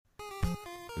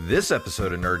This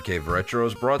episode of Nerd Cave Retro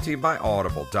is brought to you by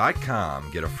Audible.com.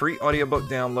 Get a free audiobook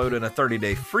download and a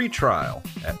 30-day free trial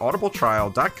at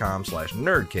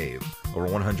audibletrial.com/nerdcave. Over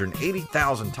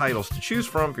 180,000 titles to choose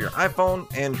from for your iPhone,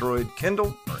 Android,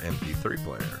 Kindle, or MP3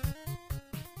 player.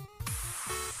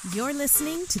 You're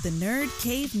listening to the Nerd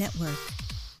Cave Network.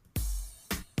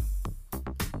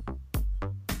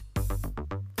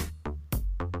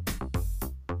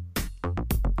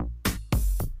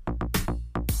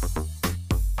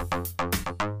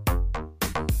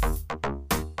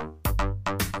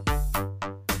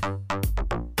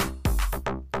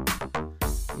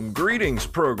 Greetings,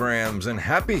 programs, and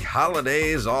happy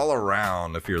holidays all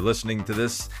around. If you're listening to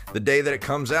this the day that it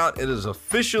comes out, it is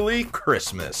officially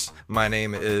Christmas. My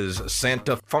name is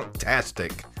Santa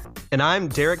Funktastic. And I'm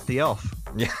Derek the Elf.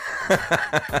 Yeah.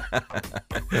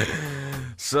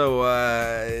 So,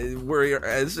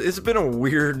 it's been a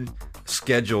weird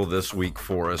schedule this week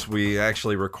for us. We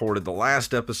actually recorded the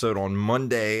last episode on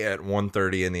Monday at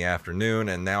 1:30 in the afternoon,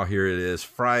 and now here it is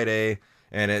Friday,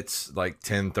 and it's like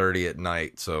 10:30 at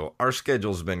night. So our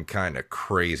schedule's been kind of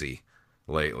crazy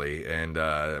lately, and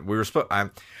I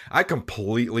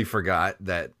completely forgot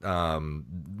that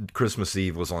Christmas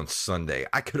Eve was on Sunday.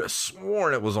 I could have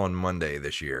sworn it was on Monday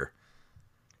this year.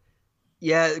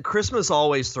 Yeah, Christmas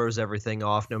always throws everything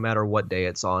off, no matter what day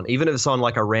it's on. Even if it's on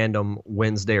like a random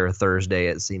Wednesday or Thursday,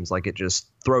 it seems like it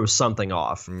just throws something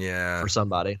off for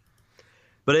somebody.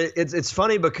 But it's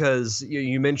funny because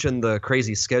you mentioned the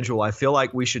crazy schedule. I feel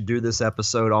like we should do this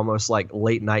episode almost like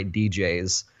late night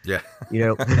DJs. Yeah. You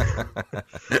know,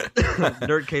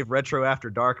 Nerd Cave Retro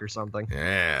After Dark or something.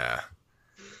 Yeah.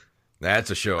 That's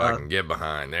a show I can get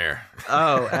behind there.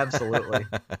 Oh, absolutely.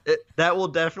 That will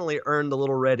definitely earn the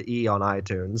little red E on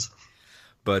iTunes.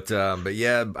 But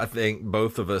yeah, I think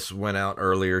both of us went out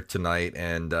earlier tonight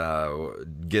and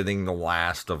getting the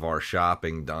last of our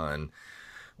shopping done,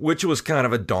 which was kind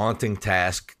of a daunting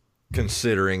task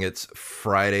considering it's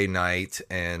Friday night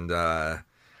and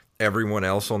everyone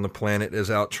else on the planet is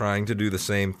out trying to do the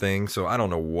same thing. So I don't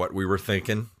know what we were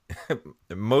thinking,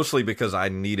 mostly because I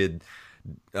needed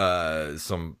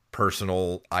some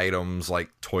personal items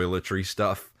like toiletry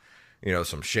stuff, you know,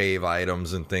 some shave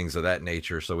items and things of that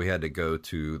nature. So we had to go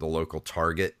to the local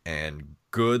Target, and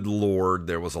good Lord,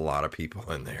 there was a lot of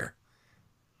people in there.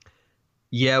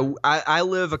 Yeah, I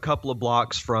live a couple of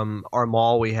blocks from our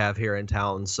mall we have here in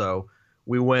town, so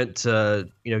we went to,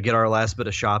 get our last bit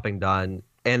of shopping done.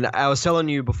 And I was telling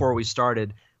you before we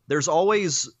started, there's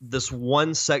always this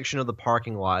one section of the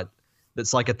parking lot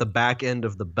that's like at the back end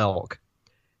of the Belk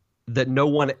that no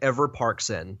one ever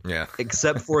parks in,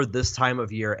 except for this time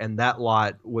of year, and that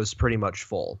lot was pretty much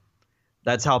full.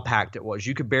 That's how packed it was.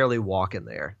 You could barely walk in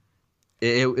there.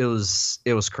 It was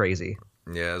crazy.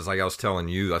 Yeah, it's like I was telling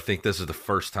you, I think this is the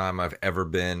first time I've ever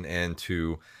been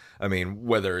into,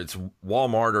 whether it's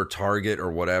Walmart or Target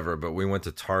or whatever, but we went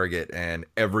to Target and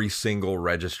every single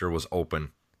register was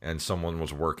open and someone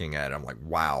was working at it. I'm like,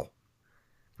 wow,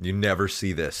 you never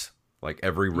see this. Like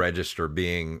every register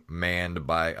being manned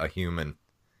by a human.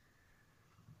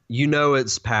 You know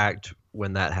it's packed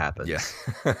when that happens. Yeah.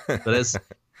 But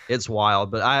it's wild.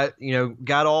 But I,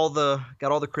 got all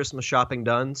the Christmas shopping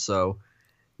done, so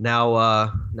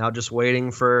now just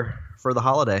waiting for the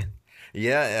holiday.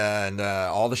 Yeah, and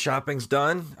all the shopping's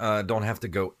done. Don't have to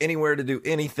go anywhere to do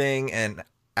anything. And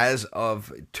as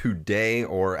of today,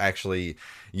 or actually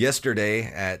yesterday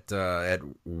at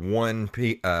 1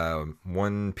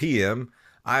 p.m.,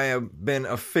 I have been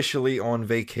officially on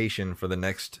vacation for the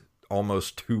next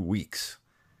almost 2 weeks.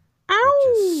 Ow!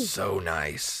 Which is so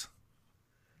nice.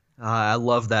 I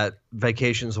love that.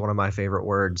 Vacation is one of my favorite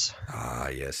words. Ah,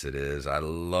 yes, it is. I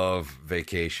love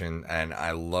vacation, and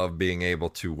I love being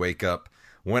able to wake up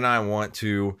when I want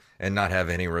to and not have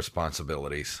any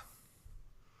responsibilities.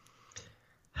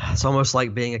 It's almost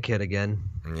like being a kid again.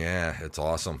 Yeah, it's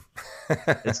awesome.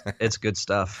 It's good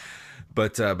stuff.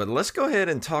 But let's go ahead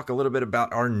and talk a little bit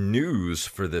about our news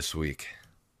for this week.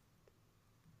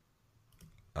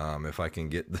 If I can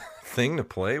get the thing to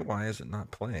play, why is it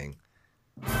not playing?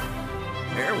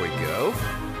 There we go.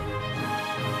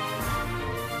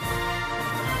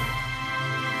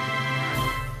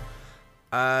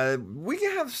 We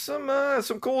have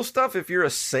some cool stuff if you're a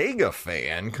Sega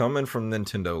fan coming from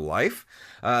Nintendo Life.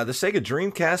 The Sega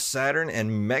Dreamcast, Saturn,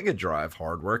 and Mega Drive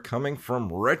hardware coming from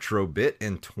Retrobit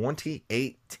in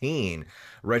 2018.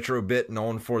 Retrobit,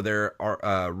 known for their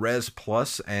Res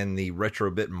Plus and the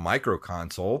Retrobit Micro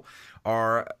Console,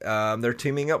 they're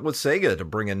teaming up with Sega to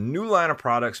bring a new line of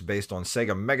products based on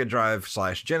Sega Mega Drive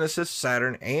 / Genesis,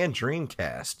 Saturn, and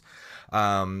Dreamcast.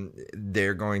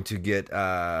 They're going to get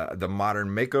the modern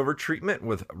makeover treatment,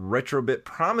 with Retrobit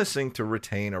promising to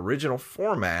retain original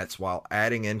formats while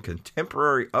adding in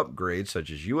contemporary upgrades such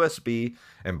as USB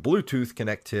and Bluetooth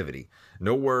connectivity.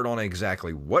 No word on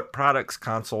exactly what products,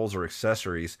 consoles, or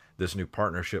accessories this new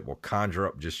partnership will conjure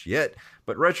up just yet,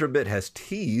 but Retrobit has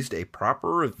teased a proper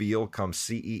reveal come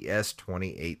CES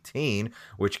 2018,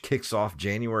 which kicks off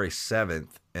January 7th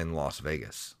in Las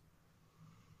Vegas.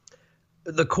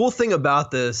 The cool thing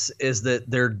about this is that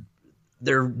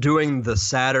they're doing the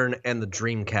Saturn and the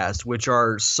Dreamcast, which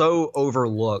are so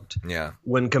overlooked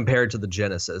when compared to the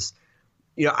Genesis.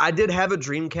 You know, I did have a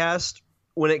Dreamcast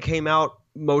when it came out,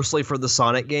 mostly for the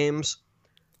Sonic games,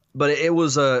 but it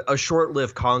was a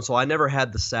short-lived console. I never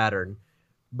had the Saturn.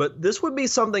 But this would be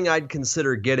something I'd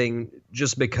consider getting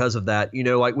just because of that. You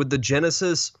know, like with the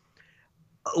Genesis,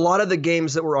 a lot of the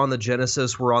games that were on the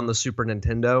Genesis were on the Super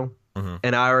Nintendo. Mm-hmm.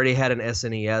 And I already had an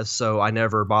SNES, so I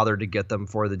never bothered to get them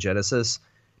for the Genesis.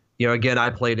 You know, again, I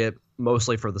played it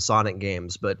mostly for the Sonic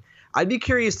games, but I'd be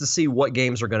curious to see what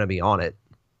games are going to be on it.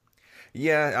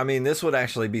 Yeah, I mean, this would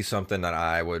actually be something that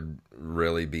I would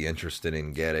really be interested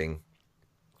in getting,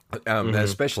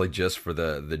 especially just for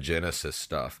the Genesis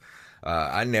stuff.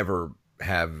 I never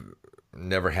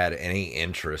had any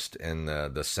interest in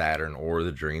the Saturn or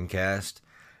the Dreamcast,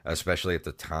 especially at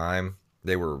the time.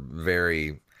 They were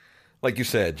very, like you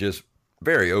said, just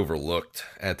very overlooked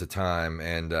at the time,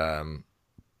 and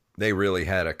they really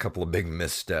had a couple of big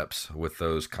missteps with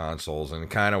those consoles, and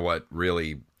kind of what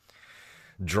really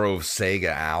drove Sega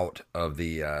out of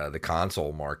the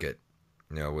console market,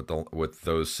 you know, with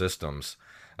those systems.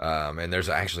 And there's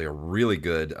actually a really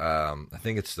good, I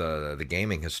think it's the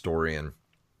Gaming Historian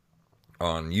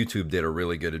on YouTube did a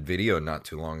really good video not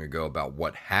too long ago about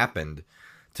what happened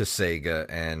to Sega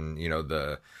and, you know,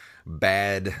 the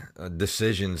bad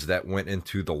decisions that went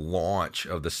into the launch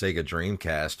of the Sega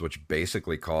Dreamcast, which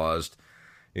basically caused,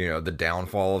 you know, the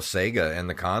downfall of Sega and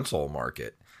the console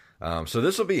market. So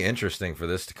this will be interesting for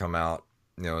this to come out,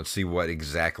 you know, and see what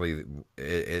exactly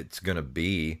it's going to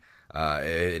be.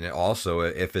 And also,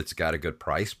 if it's got a good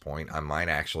price point, I might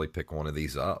actually pick one of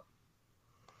these up.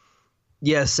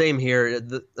 Yeah, same here.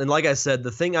 And like I said, the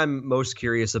thing I'm most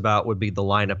curious about would be the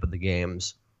lineup of the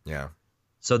games. Yeah.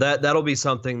 So that'll be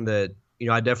something that, you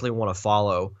know, I definitely want to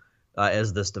follow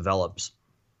as this develops.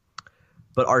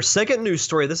 But our second news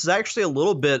story, this is actually a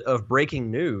little bit of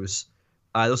breaking news.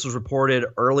 This was reported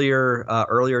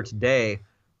earlier today.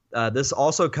 This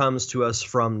also comes to us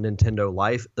from Nintendo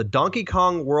Life. The Donkey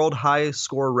Kong World High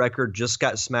Score record just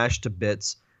got smashed to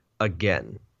bits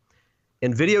again.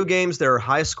 In video games, there are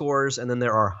high scores, and then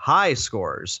there are high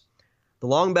scores. The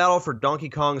long battle for Donkey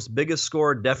Kong's biggest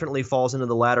score definitely falls into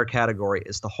the latter category.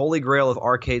 It's the holy grail of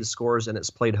arcade scores, and it's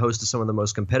played host to some of the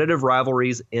most competitive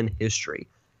rivalries in history.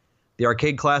 The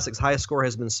arcade classic's high score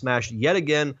has been smashed yet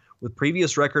again, with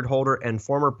previous record holder and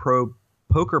former pro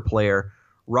poker player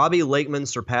Robbie Lakeman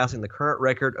surpassing the current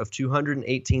record of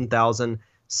 218,000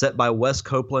 set by Wes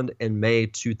Copeland in May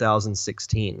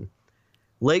 2016.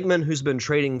 Lakeman, who's been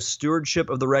trading stewardship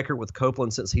of the record with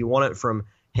Copeland since he won it from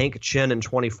Hank Chen in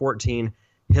 2014,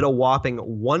 hit a whopping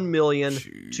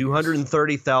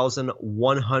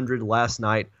 1,230,100 last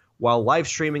night while live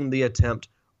streaming the attempt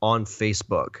on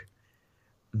Facebook.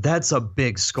 That's a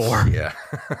big score. Yeah.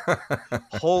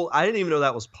 I didn't even know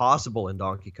that was possible in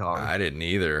Donkey Kong. I didn't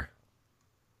either.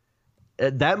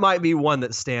 That might be one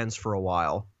that stands for a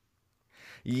while.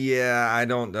 Yeah, I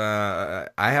don't. I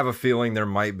have a feeling there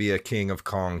might be a King of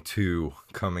Kong 2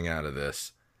 coming out of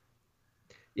this.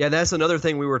 Yeah, that's another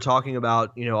thing we were talking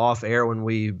about, you know, off air when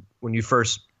you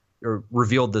first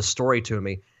revealed this story to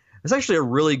me. It's actually a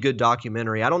really good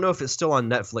documentary. I don't know if it's still on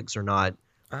Netflix or not.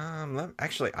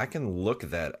 Actually, I can look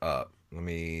that up. Let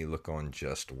me look on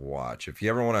Just Watch. If you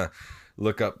ever want to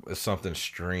look up something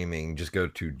streaming, just go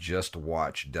to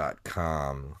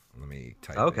justwatch.com. Let me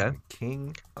type in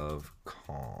King of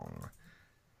Kong.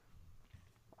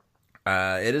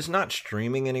 It is not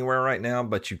streaming anywhere right now,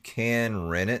 but you can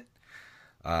rent it.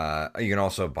 You can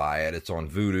also buy it. It's on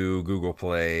Vudu, Google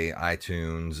Play,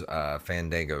 iTunes,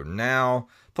 Fandango Now,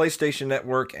 PlayStation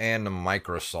Network, and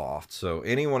Microsoft. So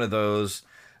any one of those,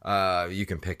 you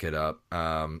can pick it up.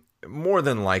 More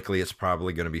than likely, it's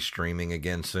probably going to be streaming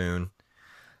again soon.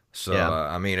 So, yeah.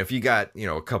 I mean, if you got, you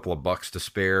know, a couple of bucks to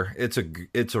spare, it's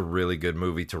a really good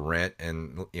movie to rent,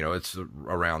 and, you know, it's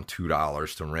around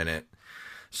 $2 to rent it.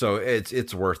 So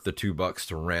it's worth the $2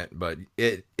 to rent, but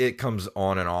it comes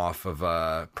on and off of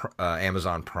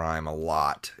Amazon Prime a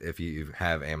lot if you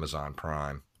have Amazon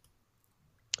Prime.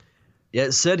 Yeah,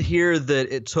 it said here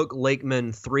that it took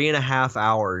Lakeman 3.5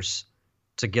 hours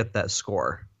to get that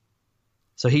score.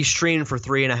 So he streamed for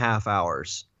 3.5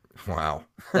 hours. Wow.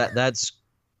 That's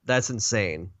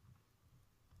insane.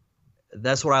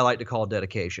 That's what I like to call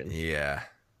dedication. Yeah.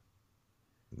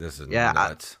 This is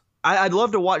nuts. I'd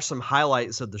love to watch some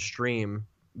highlights of the stream,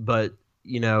 but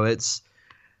that's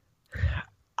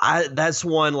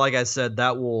one, like I said,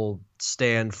 that will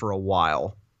stand for a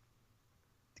while.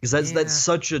 Because that's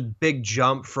such a big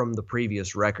jump from the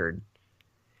previous record.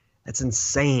 That's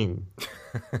insane.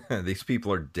 These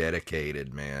people are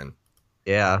dedicated, man.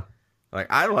 Yeah. Like,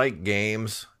 I like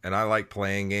games and I like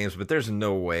playing games, but there's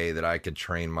no way that I could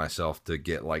train myself to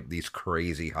get like these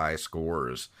crazy high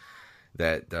scores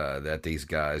that these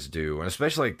guys do, and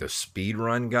especially like the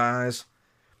speedrun guys.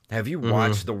 Have you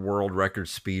watched the world record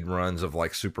speedruns of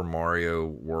like Super Mario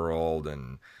World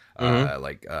and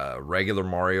regular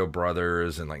Mario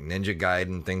Brothers and like Ninja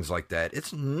Gaiden, things like that?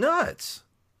 It's nuts.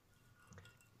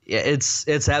 Yeah,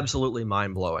 it's absolutely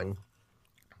mind-blowing.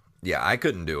 Yeah, I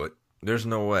couldn't do it. There's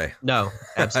no way. No,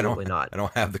 absolutely not. I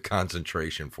don't have the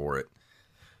concentration for it.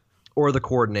 Or the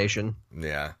coordination.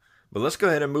 Yeah. But let's go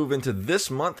ahead and move into this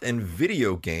month in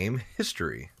video game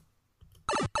history.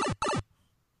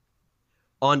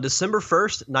 On December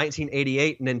 1st,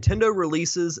 1988, Nintendo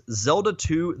releases Zelda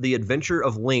 2: The Adventure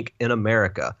of Link in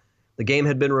America. The game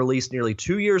had been released nearly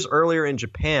 2 years earlier in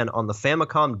Japan on the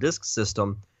Famicom Disk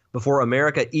System before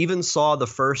America even saw the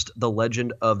first The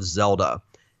Legend of Zelda.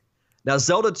 Now,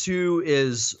 Zelda 2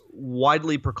 is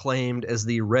widely proclaimed as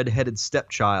the red-headed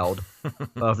stepchild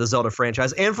of the Zelda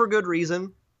franchise, and for good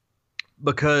reason,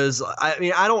 because,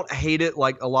 I don't hate it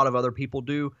like a lot of other people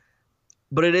do,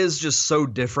 but it is just so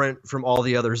different from all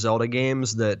the other Zelda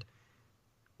games that,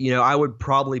 I would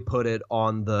probably put it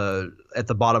at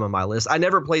the bottom of my list. I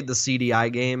never played the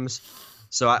CDI games,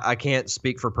 so I can't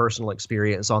speak for personal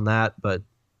experience on that, but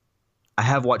I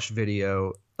have watched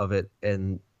video of it,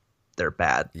 and they're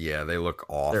bad. Yeah, they look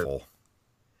awful.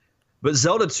 But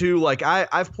Zelda 2, like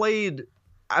I've played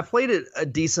it a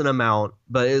decent amount,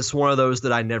 but it's one of those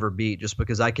that I never beat just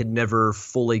because I could never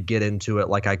fully get into it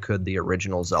like I could the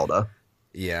original Zelda.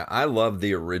 Yeah, I love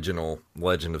the original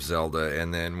Legend of Zelda,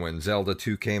 and then when Zelda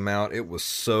 2 came out, it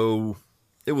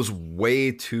was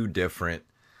way too different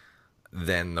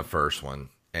than the first one,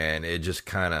 and it just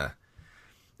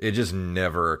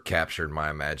never captured my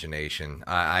imagination.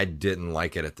 I didn't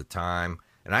like it at the time,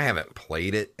 and I haven't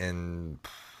played it in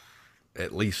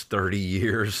at least 30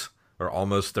 years, or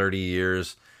almost 30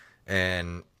 years,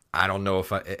 and I don't know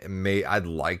if I'd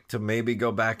like to maybe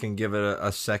go back and give it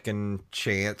a second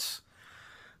chance,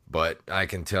 but I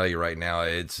can tell you right now,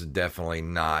 it's definitely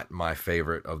not my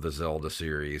favorite of the Zelda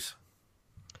series.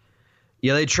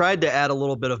 Yeah, they tried to add a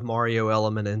little bit of Mario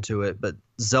element into it, but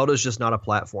Zelda's just not a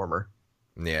platformer.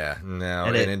 Yeah, no,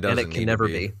 and it doesn't. And it can never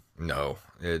be. No,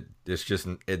 it's just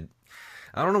it.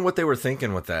 I don't know what they were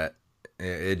thinking with that.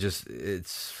 I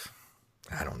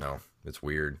don't know. It's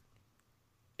weird.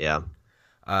 Yeah.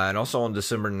 And also on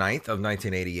December 9th of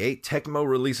 1988, Tecmo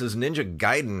releases Ninja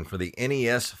Gaiden for the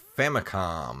NES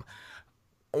Famicom.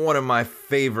 One of my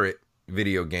favorite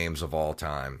video games of all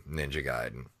time, Ninja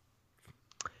Gaiden.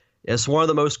 It's one of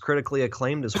the most critically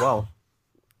acclaimed as well.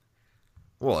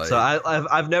 Well, so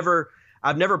I've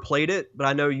never played it, but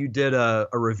I know you did a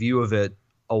review of it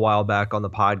a while back on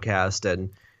the podcast, and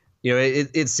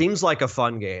it seems like a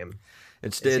fun game.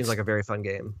 It seems like a very fun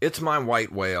game. It's my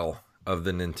white whale of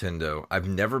the Nintendo. I've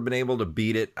never been able to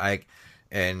beat it. I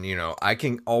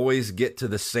can always get to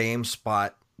the same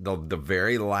spot, the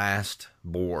very last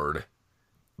board,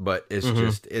 but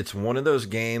it's one of those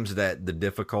games that the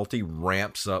difficulty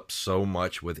ramps up so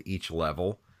much with each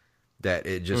level that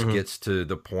it just gets to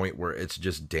the point where it's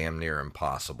just damn near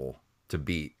impossible to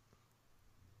beat.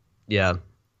 Yeah.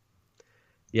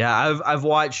 Yeah, I've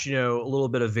watched, a little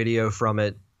bit of video from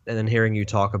it, and then hearing you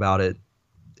talk about it,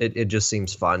 it just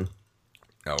seems fun.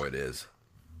 Oh, it is.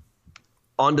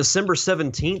 On December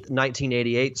 17th,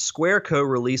 1988, Squareco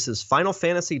releases Final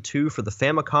Fantasy II for the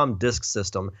Famicom Disk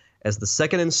System as the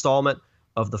second installment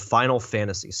of the Final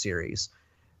Fantasy series.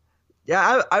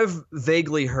 Yeah, I've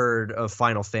vaguely heard of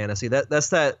Final Fantasy. That's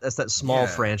that small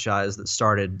franchise that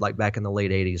started like back in the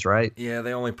late 80s, right? Yeah,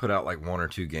 they only put out like one or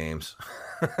two games.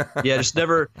 Yeah, just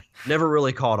never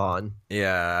really caught on.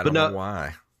 Yeah, I don't know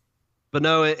why. But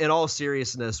no, in all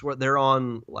seriousness, they're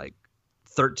on like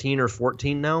 13 or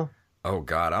 14 now. Oh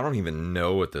God, I don't even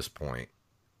know at this point.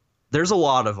 There's a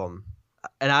lot of them,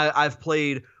 and I've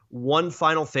played one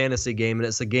Final Fantasy game, and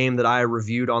it's a game that I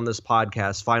reviewed on this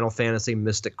podcast, Final Fantasy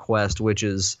Mystic Quest, which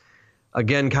is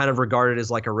again kind of regarded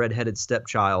as like a redheaded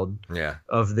stepchild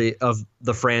of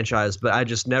the franchise. But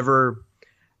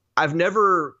I've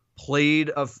never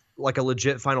played like a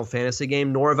legit Final Fantasy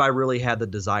game, nor have I really had the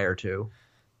desire to.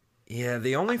 Yeah,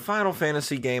 the only Final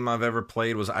Fantasy game I've ever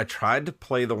played was I tried to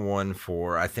play the one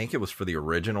for, I think it was for the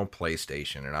original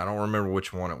PlayStation, and I don't remember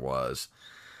which one it was.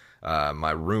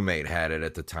 My roommate had it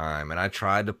at the time, and I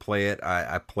tried to play it.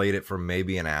 I played it for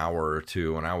maybe an hour or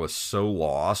two, and I was so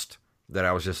lost that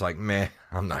I was just like, meh,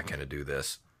 I'm not going to do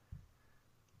this.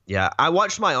 Yeah, I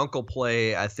watched my uncle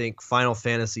play, I think, Final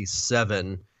Fantasy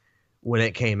VII when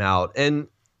it came out, and,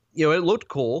 you know, it looked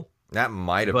cool. That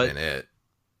might have been it.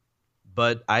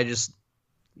 But I just,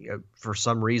 you know, for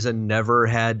some reason, never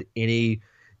had any.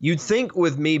 You'd think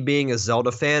with me being a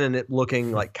Zelda fan and it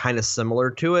looking like kind of similar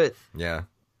to it, yeah,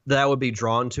 that I would be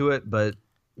drawn to it. But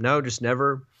no, just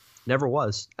never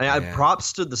was. I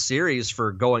props to the series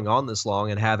for going on this long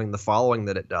and having the following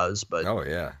that it does. But oh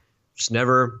yeah, just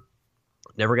never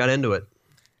got into it.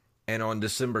 And on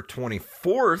December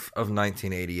 24th of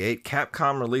 1988,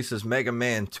 Capcom releases Mega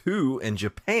Man 2 in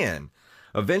Japan,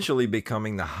 eventually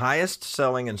becoming the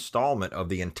highest-selling installment of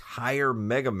the entire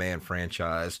Mega Man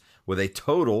franchise with a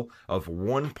total of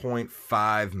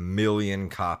 1.5 million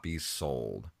copies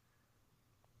sold.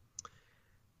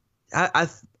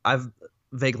 I've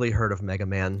vaguely heard of Mega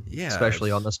Man,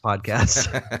 especially on this podcast.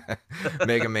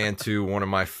 Mega Man 2, one of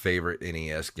my favorite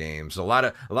NES games. A lot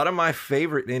of my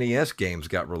favorite NES games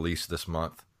got released this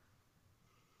month.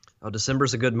 Oh,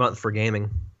 December's a good month for gaming.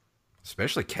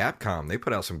 Especially Capcom. They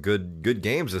put out some good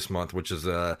games this month, which is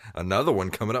another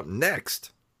one coming up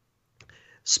next.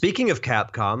 Speaking of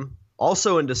Capcom,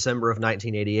 also in December of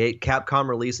 1988, Capcom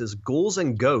releases Ghouls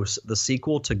and Ghosts, the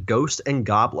sequel to Ghost and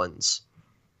Goblins.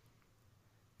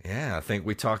 Yeah, I think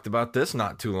we talked about this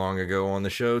not too long ago on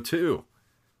the show, too.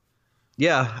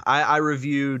 Yeah, I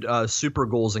reviewed Super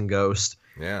Ghouls and Ghosts,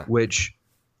 which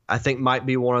I think might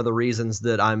be one of the reasons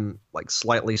that I'm like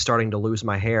slightly starting to lose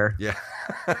my hair. Yeah.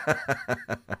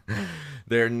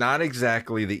 They're not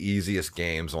exactly the easiest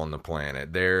games on the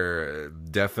planet. They're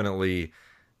definitely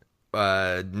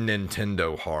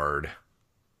Nintendo hard.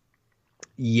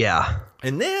 Yeah.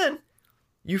 And then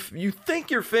you think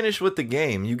you're finished with the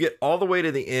game. You get all the way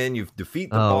to the end. You defeat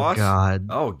the boss. Oh, God.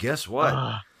 Oh, guess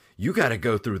what? You got to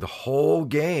go through the whole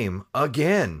game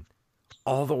again,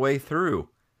 all the way through.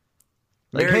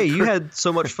 Like, hey, you had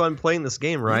so much fun playing this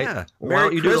game, right? Yeah. Why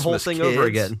don't you do the whole thing over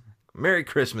again? Merry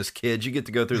Christmas, kids. You get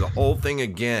to go through the whole thing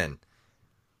again.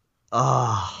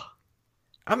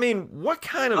 I mean, what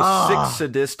kind of sick,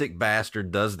 sadistic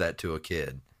bastard does that to a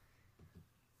kid?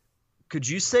 Could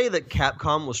you say that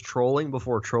Capcom was trolling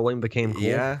before trolling became cool?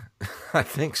 Yeah, I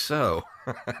think so.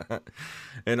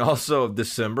 And also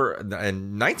December,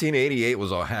 and 1988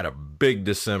 had a big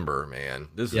December, man.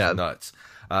 This is nuts.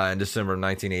 In December of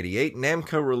 1988,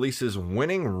 Namco releases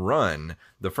Winning Run,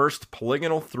 the first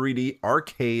polygonal 3D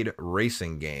arcade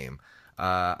racing game.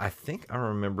 I think I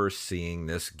remember seeing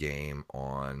this game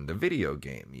on the Video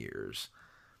Game Years.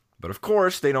 But of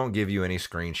course, they don't give you any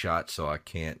screenshots, so I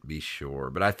can't be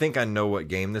sure. But I think I know what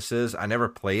game this is. I never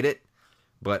played it,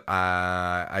 but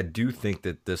I do think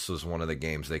that this was one of the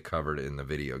games they covered in the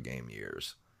Video Game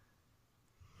Years.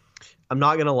 I'm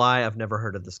not going to lie, I've never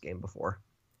heard of this game before.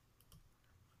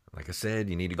 Like I said,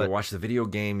 you need to go watch the Video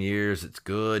Game Years. It's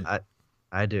good.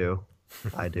 I do.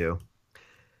 I do.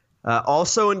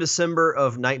 Also in December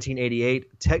of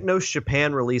 1988, Technos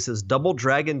Japan releases Double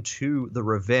Dragon 2 The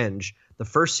Revenge, the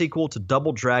first sequel to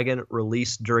Double Dragon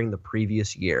released during the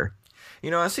previous year. You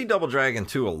know, I see Double Dragon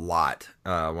 2 a lot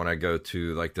when I go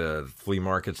to like the flea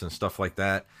markets and stuff like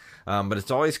that. But it's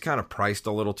always kind of priced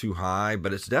a little too high.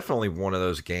 But it's definitely one of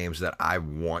those games that I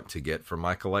want to get for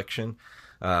my collection.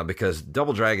 Because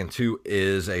Double Dragon 2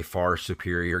 is a far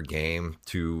superior game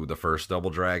to the first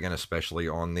Double Dragon, especially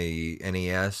on the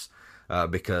NES.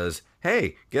 Because,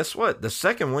 hey, guess what? The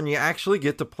second one, you actually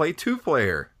get to play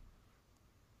two-player.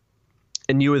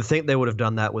 And you would think they would have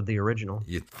done that with the original.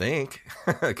 You'd think,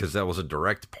 because that was a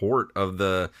direct port of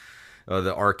the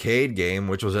arcade game,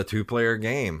 which was a two-player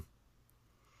game.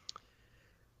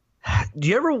 Do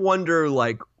you ever wonder,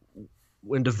 like,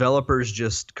 when developers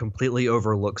just completely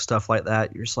overlook stuff like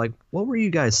that, you're just like, what were you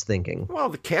guys thinking? Well,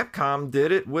 the Capcom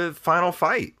did it with Final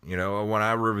Fight. You know, when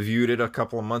I reviewed it a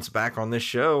couple of months back on this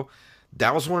show,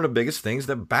 that was one of the biggest things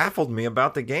that baffled me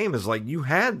about the game is like you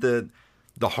had the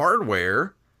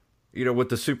hardware, you know, with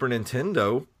the Super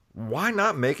Nintendo. Why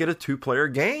not make it a two-player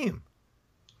game?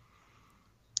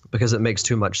 Because it makes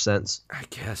too much sense. I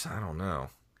guess. I don't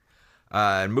know.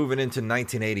 And moving into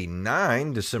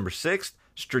 1989, December 6th,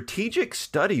 Strategic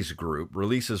Studies Group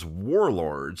releases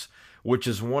Warlords, which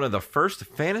is one of the first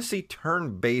fantasy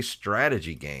turn-based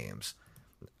strategy games.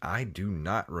 I do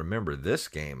not remember this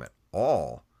game at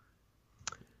all.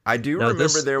 I do No, remember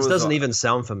this this doesn't even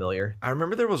sound familiar. I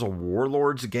remember there was a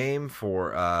Warlords game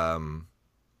for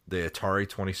the Atari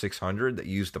 2600 that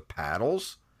used the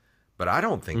paddles, but I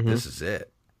don't think this is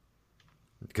it,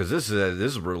 because this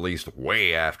is released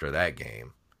way after that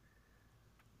game.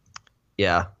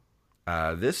 Yeah.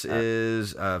 This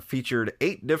is featured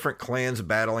 8 different clans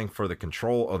battling for the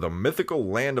control of the mythical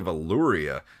land of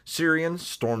Illyria. Syrians,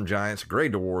 storm giants, grey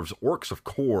dwarves, orcs of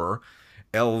Kor,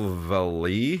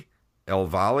 Elvali,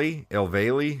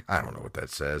 I don't know what that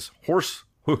says. Horse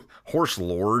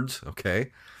lords,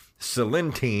 okay.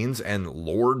 Silentines and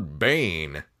Lord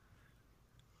Bane.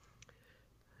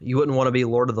 You wouldn't want to be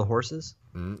Lord of the Horses?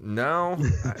 No,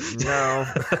 no,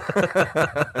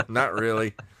 not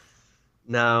really.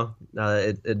 No,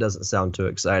 it doesn't sound too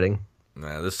exciting.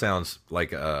 Nah, this sounds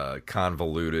like a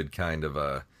convoluted kind of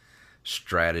a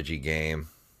strategy game.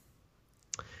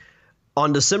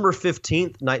 On December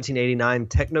 15th, 1989,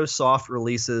 Technosoft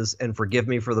releases, and forgive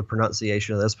me for the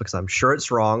pronunciation of this because I'm sure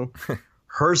it's wrong,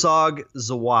 Herzog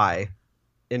Zwei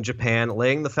in Japan,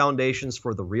 laying the foundations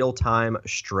for the real-time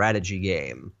strategy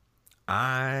game.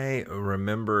 I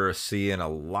remember seeing a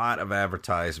lot of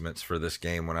advertisements for this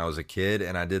game when I was a kid,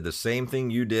 and I did the same thing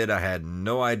you did. I had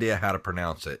no idea how to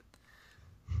pronounce it.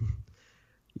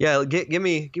 Yeah, give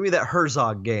me that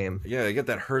Herzog game. Yeah, get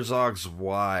that Herzog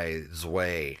Zwei.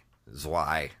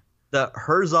 The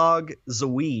Herzog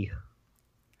Zwei.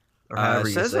 It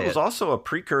says it was also a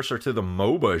precursor to the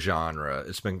MOBA genre.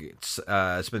 It's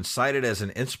been cited as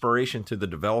an inspiration to the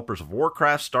developers of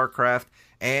Warcraft, StarCraft,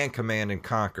 and Command and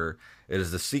Conquer. It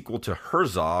is the sequel to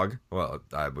Herzog, well,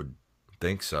 I would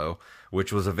think so,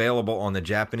 which was available on the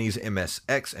Japanese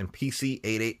MSX and PC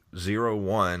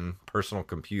 8801 personal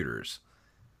computers.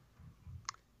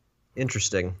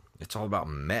 Interesting. It's all about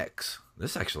mechs.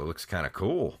 This actually looks kind of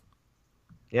cool.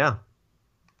 Yeah.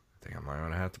 I think I might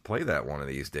want to have to play that one of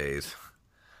these days.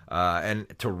 And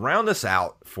to round us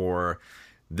out for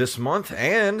this month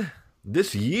and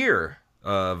this year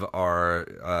of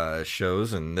our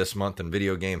shows and this month in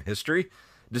video game history,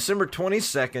 December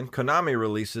 22nd, Konami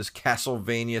releases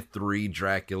Castlevania 3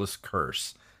 Dracula's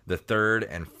Curse, the third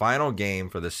and final game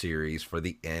for the series for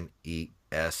the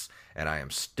NES. And I am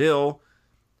still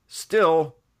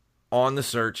on the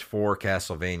search for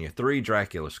Castlevania 3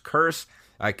 Dracula's Curse.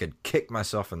 I could kick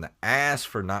myself in the ass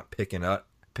for not picking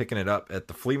it up at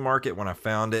the flea market when I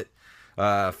found it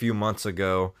a few months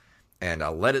ago, and I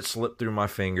let it slip through my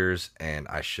fingers, and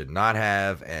I should not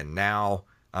have, and now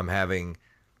I'm having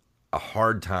a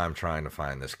hard time trying to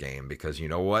find this game because you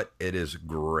know what? It is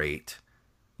great.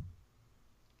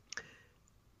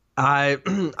 I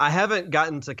haven't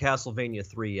gotten to Castlevania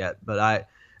 3 yet, but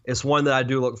it's one that I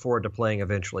do look forward to playing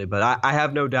eventually. But I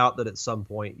have no doubt that at some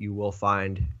point you will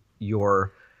find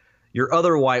your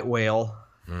other white whale,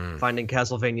 finding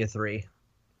Castlevania 3.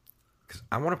 'Cause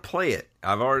I want to play it.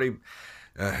 I've already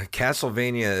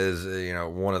Castlevania is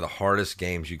one of the hardest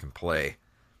games you can play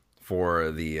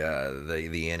for the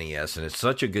NES, and it's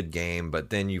such a good game.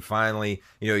 But then you finally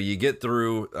you get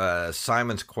through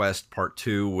Simon's Quest Part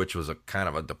 2, which was a kind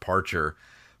of a departure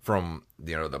from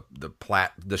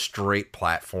the straight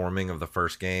platforming of the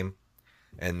first game,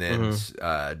 and then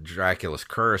Dracula's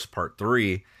Curse Part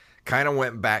 3 kind of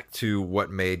went back to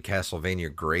what made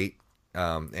Castlevania great,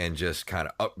 and just kind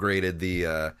of upgraded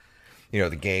the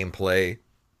the gameplay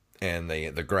and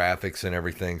the graphics and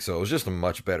everything. So it was just a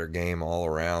much better game all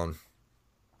around,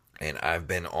 and I've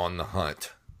been on the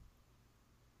hunt.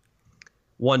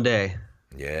 One day.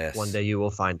 Yes. One day you will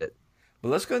find it. But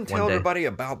let's go and tell everybody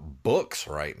about books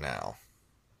right now.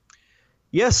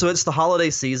 Yeah, so it's the holiday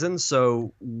season,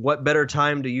 so what better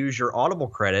time to use your Audible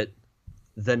credit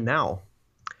than now?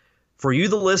 For you,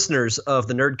 the listeners of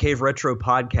the Nerd Cave Retro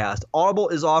podcast, Audible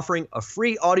is offering a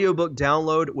free audiobook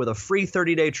download with a free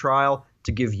 30-day trial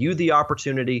to give you the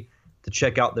opportunity to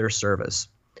check out their service.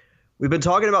 We've been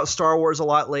talking about Star Wars a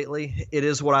lot lately. It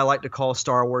is what I like to call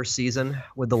Star Wars season,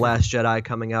 with The Last Jedi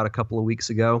coming out a couple of weeks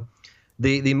ago.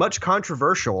 The much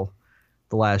controversial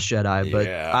The Last Jedi, but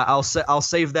yeah. I'll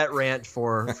save that rant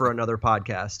for another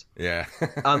podcast. Yeah.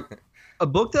 A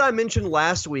book that I mentioned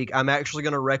last week, I'm actually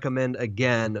going to recommend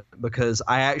again because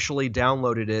I actually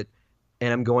downloaded it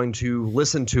and I'm going to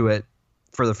listen to it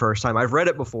for the first time. I've read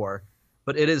it before,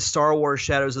 but it is Star Wars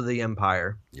Shadows of the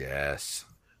Empire. Yes.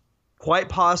 Quite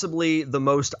possibly the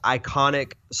most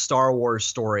iconic Star Wars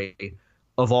story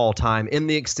of all time in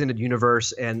the extended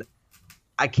universe, and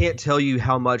I can't tell you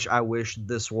how much I wish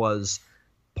this was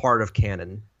part of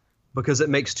canon because it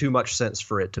makes too much sense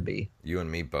for it to be. You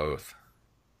and me both.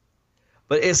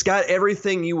 But it's got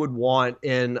everything you would want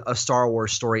in a Star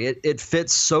Wars story. It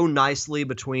fits so nicely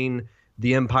between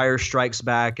The Empire Strikes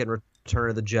Back and Return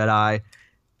of the Jedi.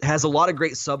 Has a lot of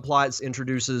great subplots,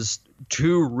 introduces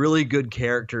two really good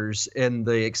characters in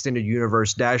the extended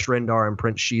universe, Dash Rendar and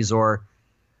Prince Shizor.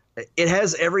 It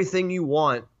has everything you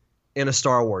want in a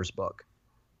Star Wars book.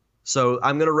 So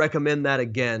I'm going to recommend that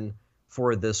again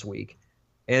for this week.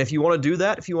 And if you want to do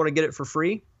that, if you want to get it for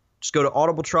free, just go to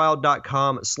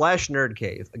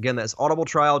audibletrial.com/nerdcave. Again, that's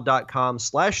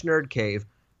audibletrial.com/nerdcave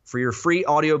for your free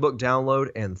audiobook download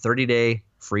and 30-day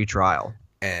free trial.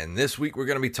 And this week we're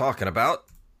going to be talking about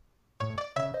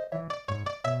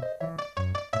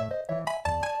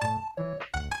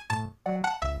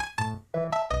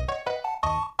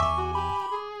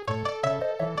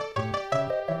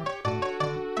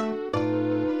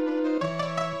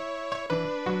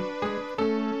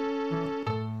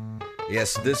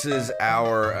yes, this is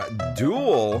our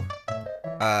dual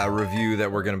review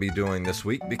that we're going to be doing this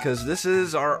week because this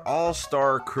is our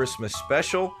All-Star Christmas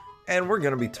special, and we're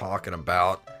going to be talking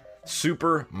about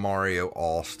Super Mario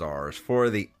All-Stars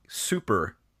for the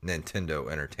Super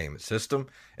Nintendo Entertainment System.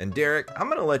 And Derek, I'm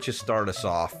going to let you start us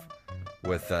off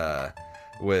with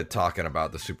talking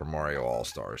about the Super Mario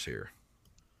All-Stars here.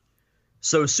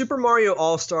 So Super Mario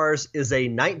All-Stars is a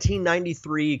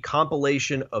 1993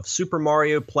 compilation of Super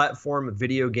Mario platform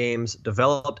video games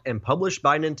developed and published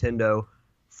by Nintendo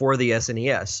for the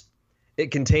SNES.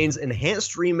 It contains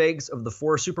enhanced remakes of the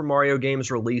 4 Super Mario games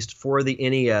released for the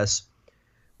NES: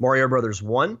 Mario Bros.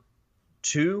 1,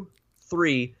 2,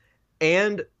 3,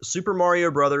 and Super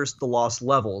Mario Bros. The Lost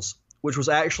Levels, which was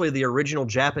actually the original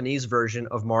Japanese version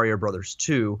of Mario Bros.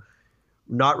 2,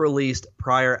 not released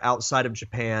prior outside of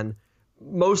Japan,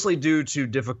 mostly due to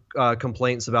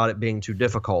complaints about it being too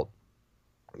difficult.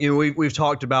 You know, we've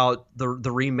talked about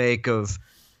the remake of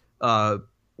what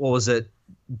was it,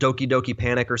 Doki Doki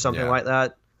Panic or something like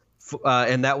that,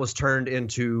 and that was turned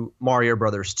into Mario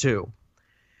Brothers 2.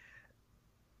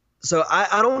 So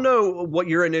I don't know what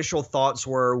your initial thoughts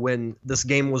were when this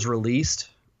game was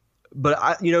released,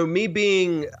 but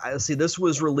this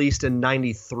was released in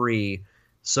 '93,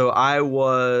 so I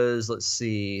was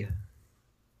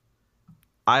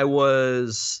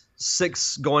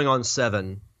 6 going on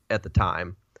 7 at the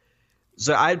time.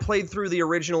 So I had played through the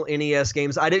original NES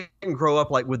games. I didn't grow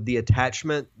up like with the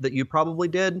attachment that you probably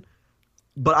did,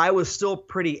 but I was still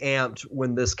pretty amped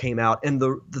when this came out. And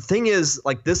the thing is,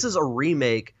 like, this is a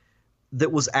remake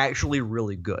that was actually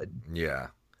really good. Yeah.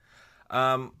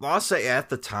 Well, I'll say at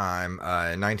the time,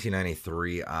 in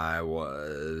 1993, I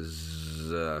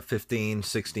was 15,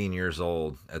 16 years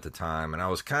old at the time, and that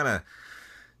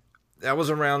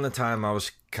was around the time I was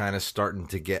kind of starting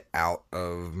to get out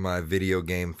of my video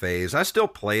game phase. I still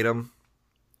played them,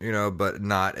 but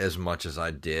not as much as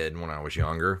I did when I was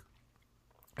younger.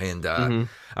 And I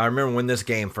remember when this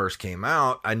game first came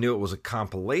out, I knew it was a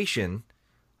compilation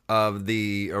of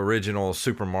the original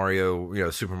Super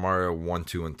Mario, Super Mario 1,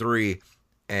 2, and 3.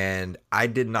 And I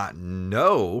did not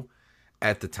know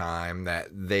at the time that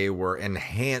they were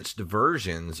enhanced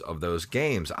versions of those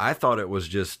games. I thought it was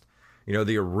just,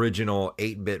 the original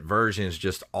 8-bit versions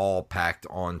just all packed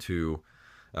onto,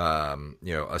 a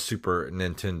Super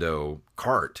Nintendo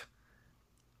cart.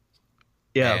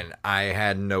 Yeah. And I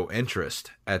had no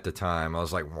interest at the time. I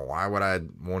was like, well, why would I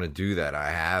want to do that?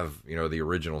 I have, the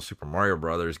original Super Mario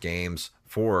Brothers games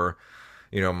for,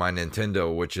 my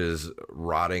Nintendo, which is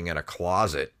rotting in a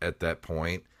closet at that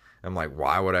point. I'm like,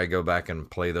 why would I go back and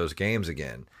play those games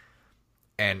again?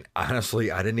 And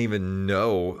honestly, I didn't even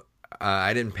know.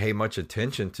 I didn't pay much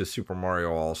attention to Super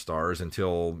Mario All-Stars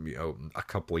until, a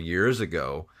couple of years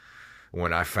ago,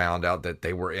 when I found out that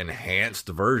they were enhanced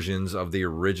versions of the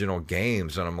original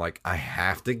games. And I'm like, I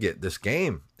have to get this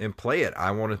game and play it.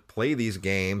 I want to play these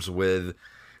games with,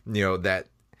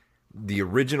 the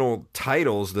original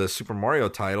titles, the Super Mario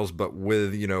titles, but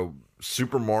with,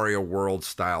 Super Mario World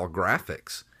style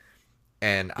graphics.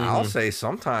 And I'll say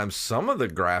sometimes some of the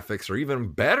graphics are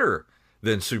even better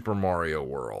than Super Mario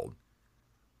World.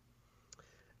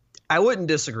 I wouldn't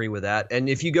disagree with that. And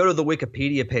if you go to the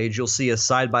Wikipedia page, you'll see a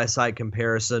side-by-side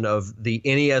comparison of the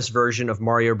NES version of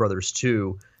Mario Brothers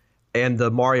 2 and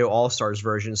the Mario All-Stars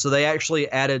version. So they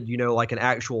actually added, like an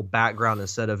actual background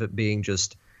instead of it being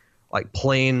just like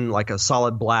plain, like a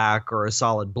solid black or a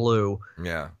solid blue.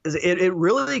 Yeah. It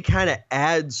really kind of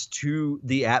adds to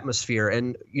the atmosphere.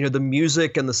 And, the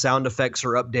music and the sound effects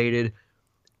are updated.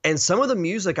 And some of the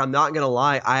music, I'm not going to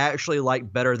lie, I actually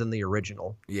like better than the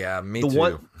original. Yeah, me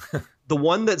too. The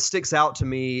one that sticks out to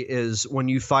me is when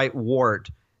you fight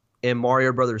Wart in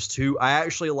Mario Brothers 2. I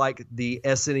actually like the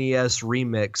SNES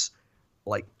remix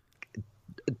like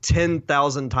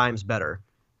 10,000 times better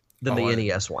than the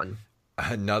NES one.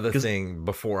 Another thing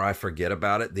before I forget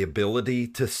about it, the ability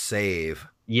to save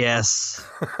Yes.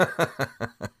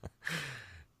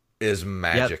 is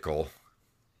magical. Yep.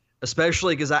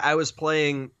 Especially because I was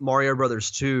playing Mario Brothers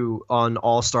 2 on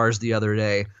All Stars the other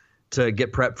day to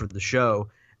get prepped for the show,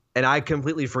 and I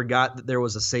completely forgot that there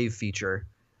was a save feature.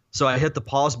 So I hit the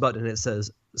pause button and it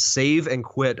says save and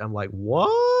quit. I'm like, what?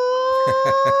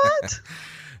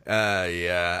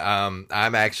 I'm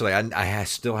actually I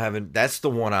still haven't. That's the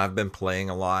one I've been playing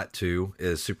a lot too.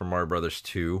 Is Super Mario Brothers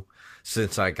 2.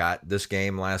 Since I got this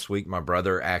game last week, my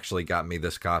brother actually got me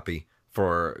this copy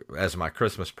as my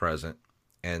Christmas present,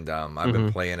 and I've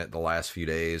been playing it the last few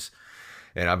days,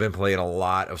 and I've been playing a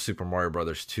lot of Super Mario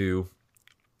Brothers 2,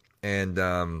 and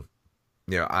I'm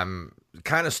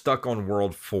kind of stuck on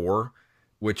World 4,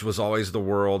 which was always the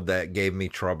world that gave me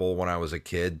trouble when I was a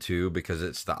kid too, because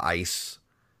it's the ice,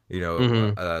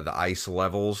 the ice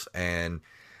levels, and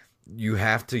you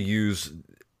have to use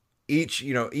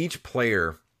each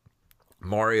player.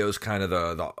 Mario's kind of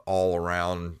the all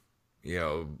around,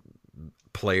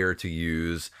 player to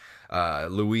use.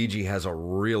 Luigi has a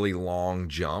really long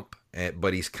jump,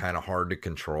 but he's kind of hard to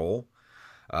control.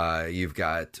 You've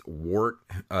got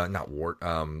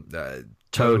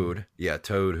Toad. Yeah,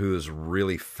 Toad, who is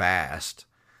really fast.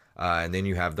 And then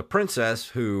you have the princess,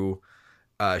 who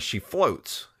she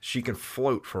floats. She can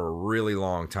float for a really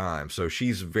long time. So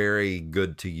she's very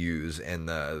good to use in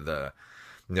the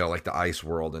like the ice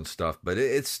world and stuff. But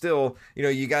it's still,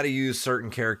 you got to use certain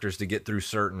characters to get through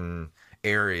certain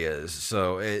areas.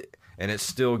 So it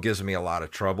still gives me a lot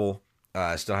of trouble.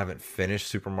 I still haven't finished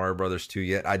Super Mario Brothers 2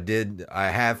 yet. I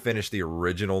have finished the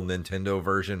original Nintendo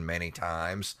version many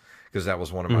times because that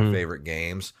was one of my favorite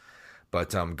games.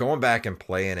 But going back and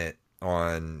playing it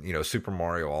on, Super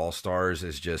Mario All-Stars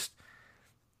is just,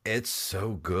 it's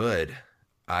so good.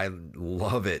 I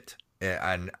love it.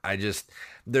 And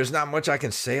there's not much I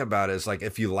can say about it. It's like,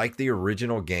 if you like the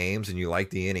original games and you like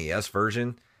the NES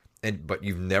version, but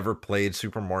you've never played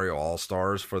Super Mario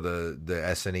All-Stars for the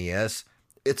SNES,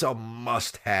 it's a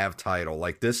must-have title.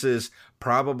 Like, this is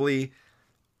probably,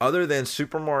 other than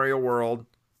Super Mario World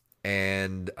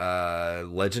and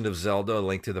Legend of Zelda: A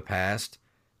Link to the Past,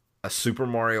 a Super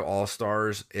Mario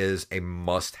All-Stars is a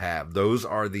must-have. Those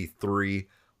are the 3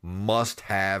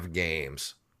 must-have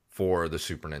games for the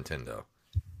Super Nintendo.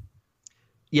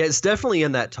 Yeah, it's definitely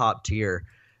in that top tier.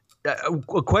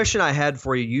 A question I had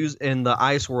for you: use in the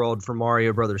ice world for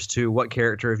Mario Brothers 2, what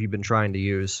character have you been trying to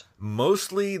use?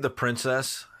 Mostly the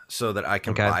princess, so that I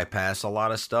can bypass a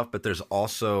lot of stuff. But there's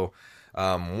also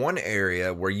one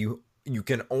area where you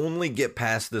can only get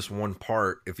past this one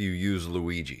part if you use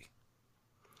Luigi.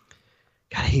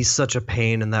 God, he's such a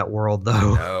pain in that world,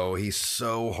 though. No, he's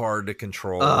so hard to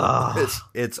control.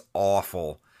 It's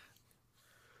awful.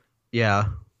 Yeah.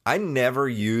 I never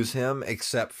use him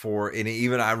except for, and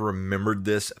even I remembered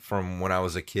this from when I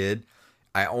was a kid,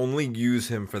 I only use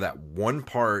him for that one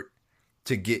part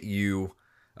to get you,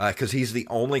 because he's the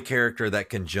only character that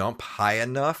can jump high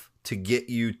enough to get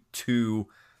you to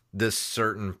this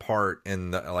certain part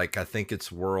in the, I think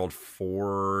it's World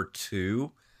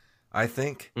 4-2, I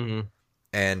think. Mm-hmm.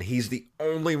 And he's the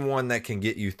only one that can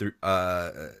get you through,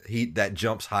 that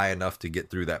jumps high enough to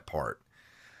get through that part.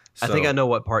 So, I think I know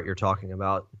what part you're talking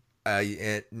about.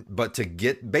 But to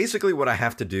get, basically what I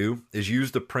have to do is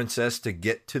use the princess to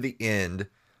get to the end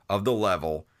of the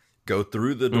level, go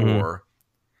through the door,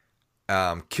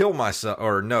 kill myself,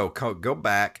 or no, go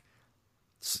back,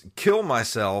 kill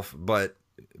myself, but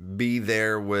be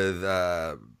there with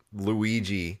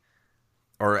Luigi,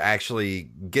 or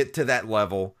actually get to that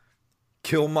level,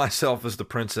 kill myself as the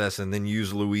princess, and then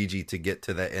use Luigi to get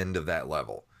to the end of that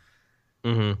level.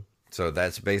 Mm-hmm. So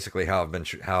that's basically how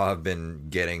I've been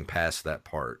getting past that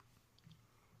part.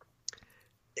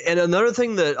 And another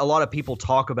thing that a lot of people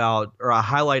talk about, or a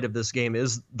highlight of this game,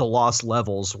 is the lost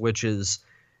levels, which is,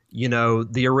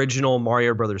 the original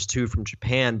Mario Brothers 2 from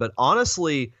Japan. But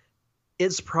honestly,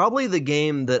 it's probably the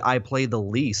game that I play the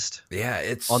least. Yeah,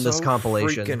 it's on this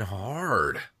compilation. Freaking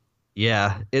hard.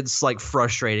 Yeah, it's like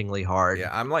frustratingly hard. Yeah,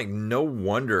 I'm like, no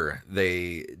wonder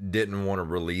they didn't want to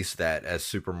release that as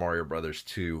Super Mario Brothers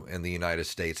 2 in the United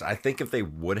States. I think if they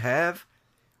would have,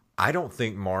 I don't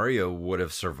think Mario would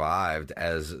have survived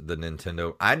as the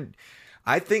Nintendo.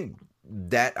 I think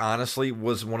that honestly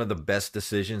was one of the best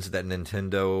decisions that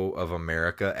Nintendo of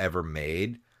America ever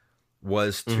made,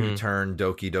 was to turn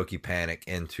Doki Doki Panic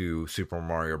into Super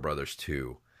Mario Brothers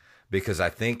 2. Because I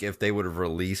think if they would have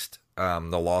released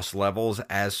the Lost Levels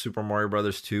as Super Mario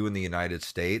Brothers 2 in the United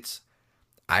States,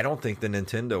 I don't think the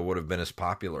Nintendo would have been as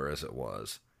popular as it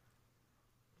was.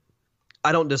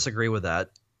 I don't disagree with that.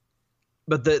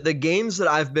 But the games that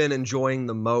I've been enjoying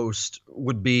the most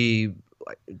would be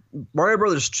like, Mario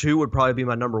Brothers 2 would probably be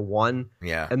my number one.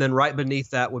 Yeah. And then right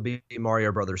beneath that would be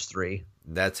Mario Brothers 3.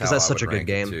 That's how that's I such would a good rank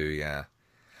game. it too, yeah.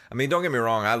 I mean, don't get me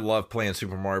wrong. I love playing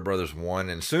Super Mario Brothers 1.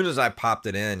 And as soon as I popped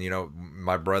it in,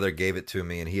 my brother gave it to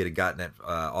me, and he had gotten it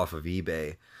off of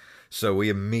eBay. So we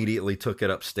immediately took it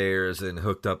upstairs and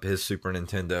hooked up his Super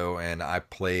Nintendo, and I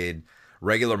played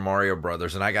regular Mario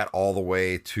Brothers, and I got all the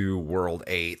way to World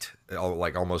 8,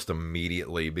 like almost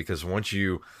immediately, because once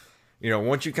you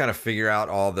kind of figure out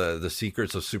all the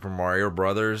secrets of Super Mario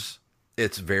Brothers,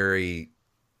 it's a very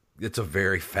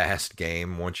fast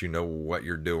game once you know what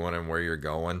you're doing and where you're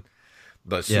going.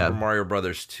 But Super Mario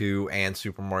Brothers 2 and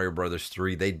Super Mario Brothers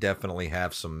 3, they definitely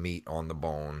have some meat on the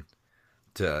bone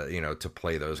to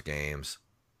play those games.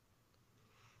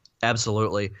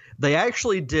 Absolutely. They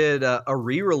actually did a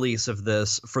re-release of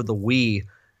this for the Wii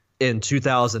in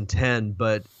 2010,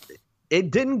 but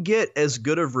it didn't get as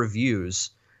good of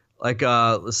reviews. Like,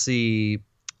 let's see,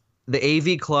 the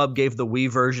AV Club gave the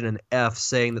Wii version an F,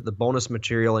 saying that the bonus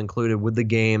material included with the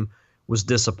game was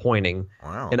disappointing.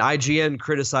 Wow. And IGN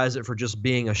criticized it for just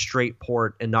being a straight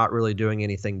port and not really doing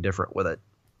anything different with it.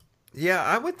 Yeah,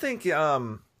 I would think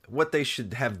what they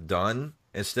should have done,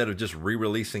 instead of just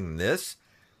re-releasing this,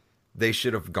 they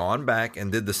should have gone back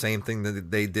and did the same thing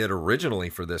that they did originally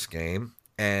for this game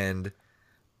and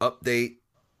update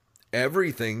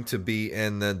everything to be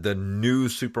in the new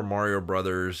Super Mario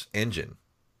Brothers engine.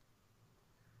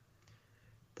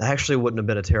 That actually wouldn't have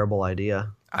been a terrible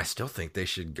idea. I still think they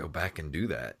should go back and do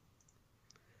that.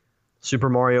 Super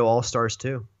Mario All-Stars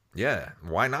 2. Yeah,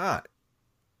 why not?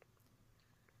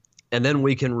 And then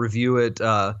we can review it.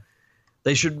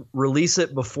 They should release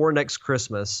it before next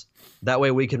Christmas. That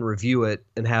way we can review it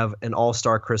and have an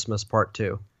All-Star Christmas Part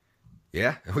 2.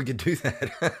 Yeah, we could do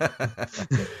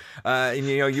that. And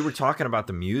you were talking about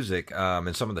the music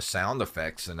and some of the sound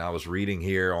effects, and I was reading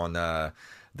here on the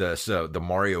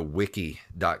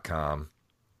MarioWiki.com.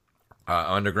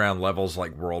 Underground levels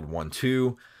like World 1,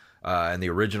 2, and the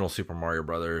original Super Mario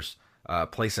Brothers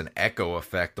place an echo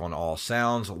effect on all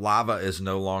sounds. Lava is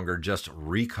no longer just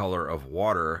recolor of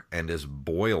water and is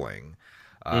boiling.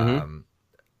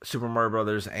 Super Mario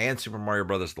Brothers and Super Mario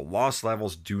Brothers The Lost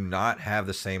Levels do not have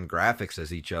the same graphics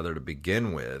as each other to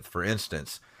begin with. For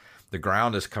instance, the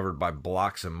ground is covered by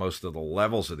blocks in most of the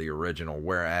levels of the original,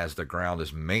 whereas the ground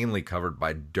is mainly covered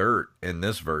by dirt in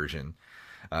this version.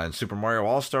 In Super Mario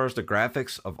All-Stars, the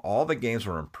graphics of all the games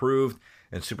were improved,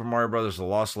 and Super Mario Bros. The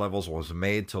Lost Levels was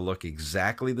made to look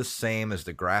exactly the same as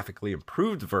the graphically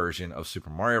improved version of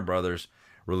Super Mario Bros.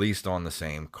 Released on the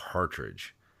same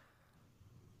cartridge.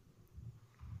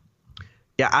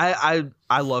 Yeah,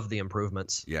 I love the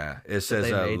improvements. Yeah, it says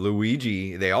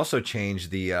Luigi. They also changed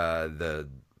the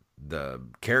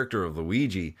character of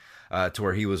Luigi to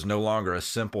where he was no longer a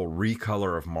simple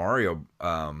recolor of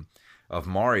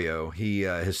Mario. He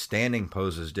his standing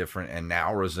pose is different and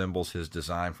now resembles his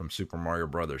design from Super Mario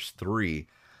Brothers 3,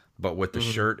 but with the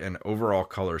shirt and overall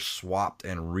color swapped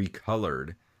and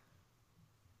recolored.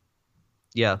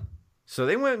 Yeah. So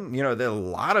they went, there are a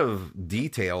lot of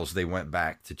details they went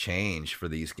back to change for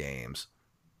these games.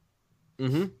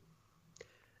 Mm-hmm.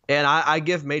 And I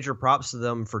give major props to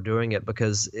them for doing it,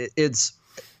 because it's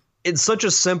such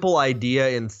a simple idea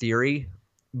in theory,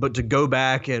 but to go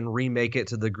back and remake it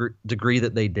to the degree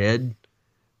that they did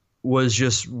was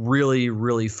just really,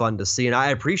 really fun to see. And I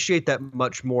appreciate that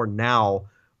much more now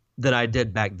than I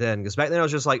did back then. Because back then I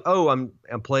was just like, oh, I'm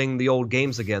playing the old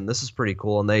games again. This is pretty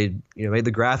cool. And they made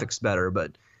the graphics better.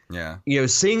 But yeah,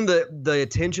 seeing the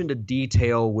attention to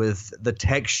detail with the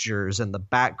textures and the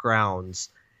backgrounds,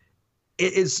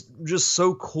 it's just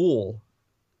so cool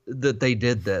that they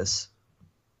did this.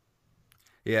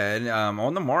 Yeah, and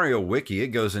on the Mario Wiki, it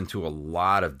goes into a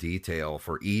lot of detail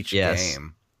for each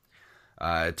game.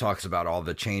 It talks about all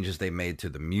the changes they made to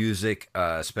the music,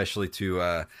 especially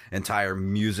to entire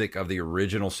music of the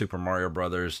original Super Mario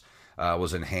Brothers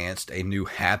was enhanced. A new,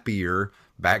 happier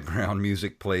background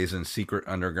music plays in secret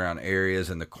underground areas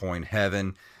in the Coin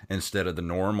Heaven instead of the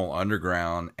normal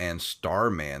underground and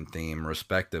Starman theme,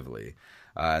 respectively.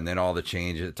 And then all the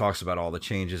changes. It talks about all the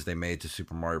changes they made to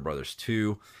Super Mario Brothers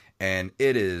 2. And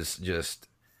it is just,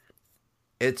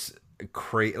 it's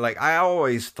crazy. Like, I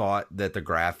always thought that the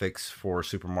graphics for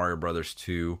Super Mario Brothers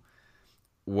 2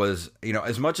 was,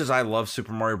 as much as I love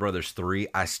Super Mario Brothers 3,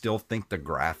 I still think the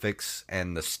graphics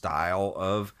and the style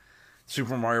of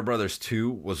Super Mario Brothers 2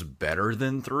 was better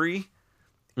than 3.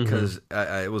 Because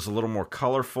it was a little more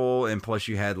colorful, and plus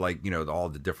you had, like, all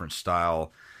the different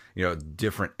style,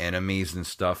 different enemies and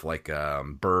stuff, like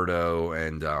Birdo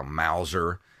and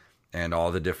Mauser. and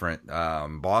all the different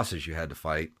bosses you had to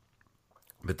fight.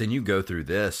 But then you go through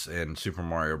this and Super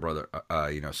Mario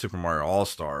Super Mario All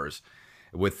Stars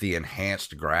with the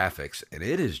enhanced graphics, and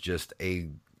it is just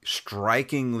a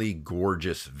strikingly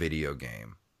gorgeous video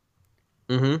game.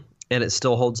 Mm-hmm. And it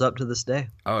still holds up to this day.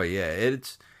 Oh yeah,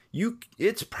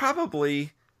 it's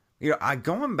probably, I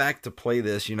going back to play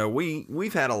this.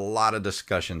 We've had a lot of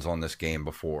discussions on this game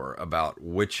before about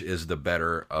which is the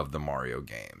better of the Mario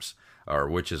games or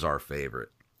which is our favorite.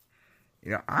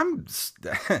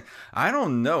 I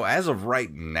don't know. As of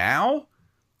right now,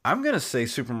 I'm going to say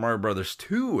Super Mario Brothers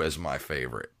 2 is my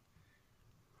favorite.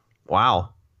 Wow.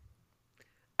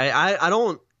 I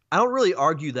don't really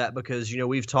argue that because,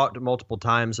 we've talked multiple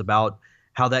times about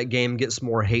how that game gets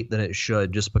more hate than it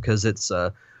should just because it's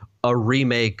a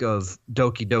remake of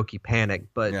Doki Doki Panic.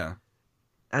 But yeah.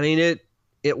 I mean,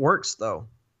 it works though.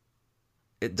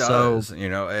 It does.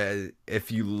 So,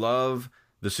 if you love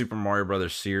the Super Mario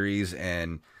Brothers series,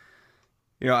 and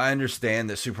I understand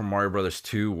that Super Mario Brothers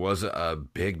 2 was a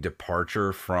big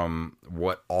departure from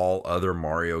what all other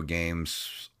Mario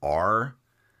games are,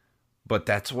 but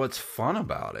that's what's fun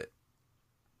about it.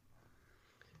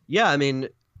 Yeah, I mean,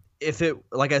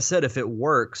 like I said, if it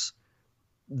works,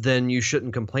 then you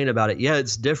shouldn't complain about it. Yeah,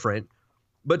 it's different,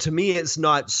 but to me it's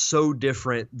not so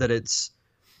different that it's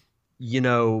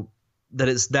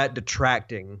that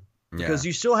detracting. Because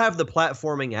you still have the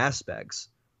platforming aspects.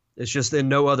 It's just in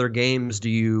no other games do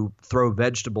you throw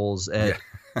vegetables at,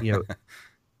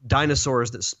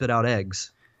 dinosaurs that spit out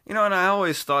eggs. And I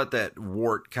always thought that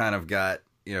Wart kind of got,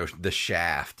 the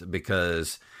shaft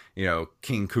because,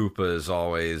 King Koopa is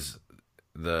always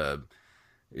the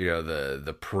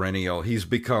perennial. He's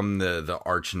become the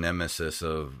arch nemesis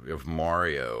of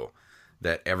Mario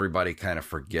that everybody kind of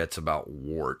forgets about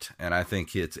Wart. And I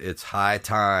think it's high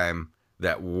time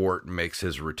that Wart makes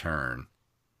his return.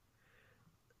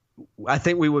 I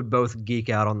think we would both geek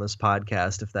out on this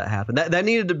podcast if that happened. That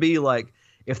needed to be like,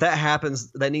 if that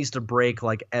happens, that needs to break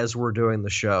like as we're doing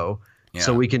the show,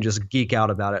 so we can just geek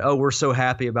out about it. Oh, we're so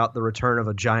happy about the return of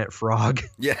a giant frog.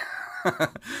 Yeah.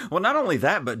 Well, not only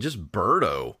that, but just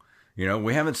Birdo.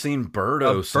 We haven't seen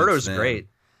Birdo since Birdo's then. great.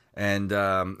 And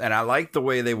I like the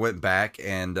way they went back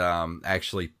and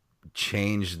actually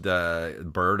changed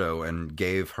Birdo and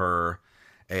gave her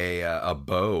a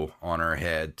bow on her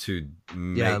head to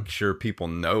make sure people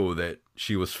know that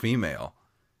she was female.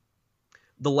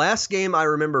 The last game I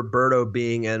remember Birdo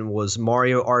being in was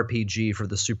Mario RPG for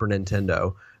the Super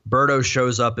Nintendo. Birdo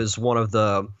shows up as one of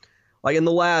the, like in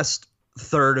the last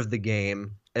third of the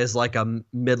game as like a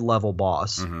mid-level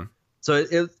boss. Mm-hmm. So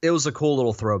it was a cool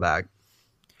little throwback.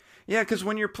 Yeah, because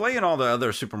when you're playing all the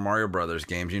other Super Mario Brothers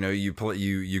games, you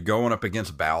going up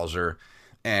against Bowser,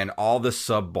 and all the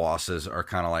sub bosses are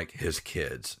kind of like his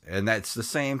kids, and that's the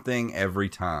same thing every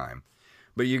time.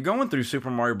 But you're going through Super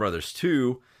Mario Brothers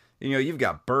 2, you've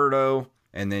got Birdo,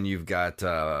 and then you've got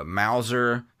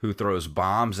Mauser who throws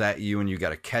bombs at you, and you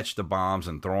got to catch the bombs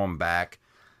and throw them back.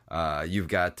 You've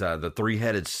got the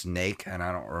three-headed snake, and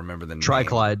I don't remember the name.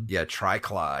 Triclyde. Yeah,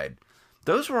 Triclyde.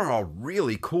 Those were all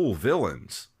really cool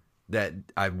villains that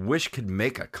I wish could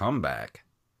make a comeback.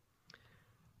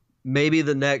 Maybe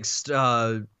the next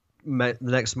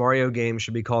Mario game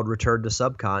should be called Return to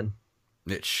Subcon.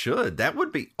 It should. That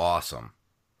would be awesome.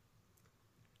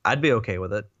 I'd be okay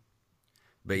with it.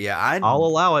 But yeah, I'll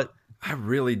allow it. I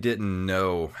really didn't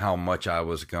know how much I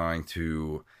was going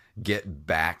to get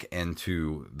back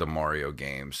into the Mario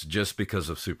games just because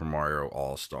of Super Mario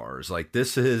All-Stars. Like,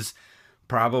 this is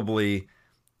probably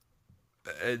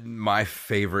my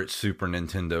favorite Super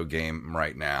Nintendo game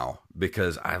right now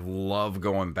because I love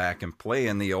going back and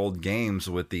playing the old games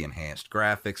with the enhanced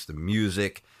graphics, the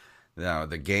music,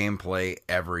 the gameplay,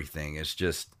 everything. It's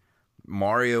just,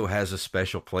 Mario has a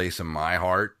special place in my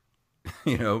heart.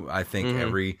 I think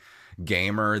every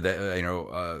gamer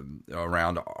that,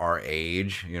 around our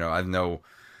age, I know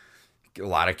a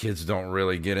lot of kids don't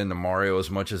really get into Mario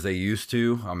as much as they used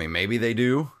to. I mean, maybe they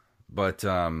do, but,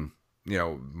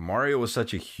 Mario was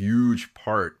such a huge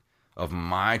part of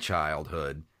my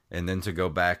childhood, and then to go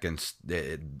back and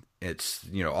it's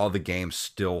all the games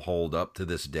still hold up to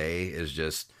this day is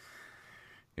just,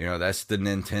 that's the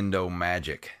Nintendo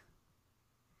magic.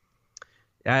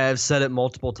 I've said it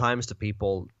multiple times to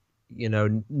people,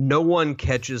 no one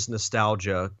catches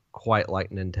nostalgia quite like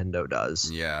Nintendo does.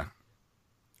 Yeah.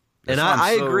 And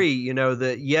I agree,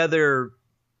 that, they're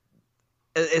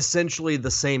essentially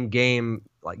the same game,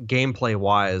 like gameplay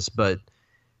wise, but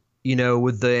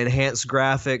with the enhanced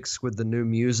graphics, with the new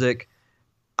music,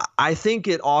 I think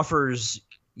it offers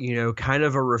kind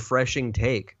of a refreshing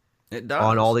take it does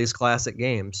on all these classic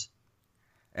games.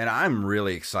 And I'm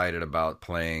really excited about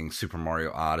playing Super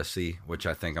Mario Odyssey, which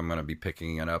I think I'm going to be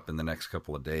picking it up in the next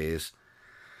couple of days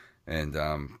and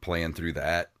playing through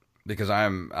that because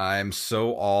I'm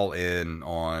so all in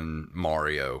on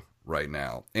Mario right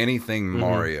now. Anything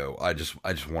Mario, I just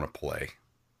want to play.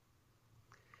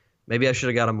 Maybe I should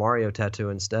have got a Mario tattoo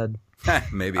instead.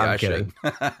 Maybe I should.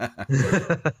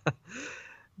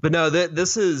 But no,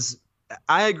 this is.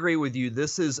 I agree with you.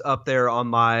 This is up there on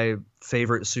my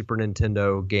favorite Super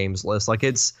Nintendo games list. Like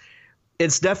it's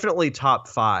definitely top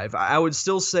 5. I would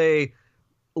still say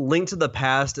Link to the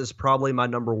Past is probably my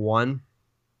number 1.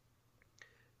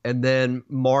 And then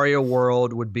Mario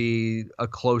World would be a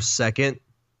close second.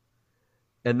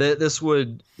 And this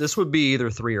would be either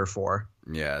 3 or 4.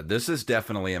 Yeah, this is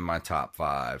definitely in my top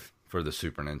 5 for the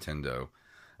Super Nintendo.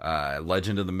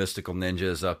 Legend of the Mystical Ninja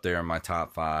is up there in my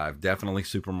top 5. Definitely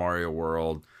Super Mario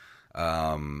World.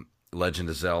 Legend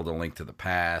of Zelda: Link to the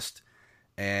Past.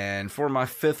 And for my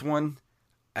 5th one,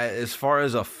 as far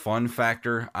as a fun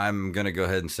factor, I'm going to go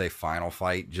ahead and say Final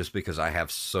Fight just because I have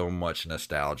so much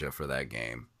nostalgia for that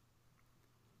game.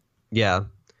 Yeah.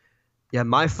 Yeah,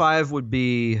 my 5 would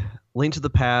be Link to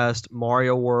the Past,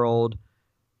 Mario World,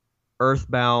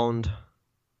 Earthbound,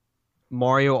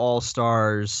 Mario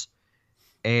All-Stars,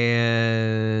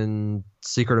 and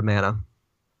Secret of Mana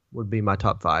would be my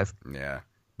top 5. Yeah,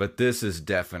 but this is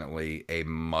definitely a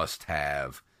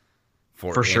must-have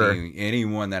for sure.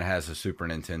 Anyone that has a Super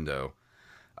Nintendo.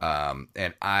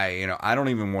 And I don't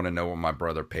even want to know what my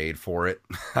brother paid for it.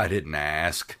 I didn't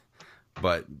ask,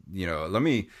 but let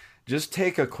me just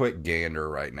take a quick gander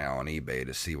right now on eBay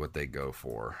to see what they go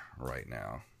for right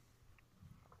now.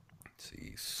 Let's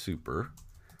see, Super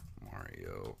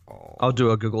Mario I'll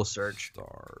do a Google search.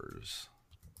 Stars.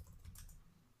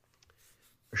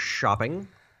 Shopping.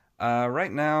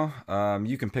 Right now,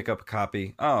 you can pick up a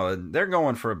copy. Oh, they're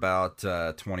going for about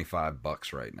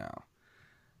 $25 right now.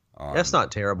 That's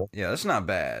not terrible. Yeah, that's not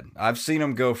bad. I've seen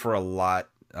them go for a lot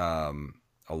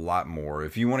more.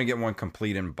 If you want to get one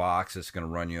complete in box, it's going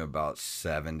to run you about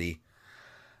 $70.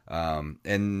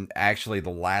 And actually, the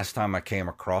last time I came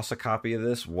across a copy of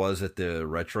this was at the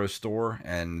Retro store,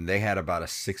 and they had about a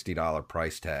 $60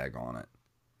 price tag on it.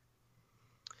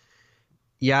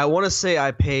 Yeah, I want to say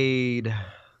I paid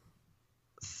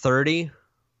 $30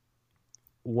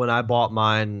 when I bought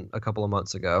mine a couple of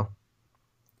months ago.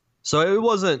 So it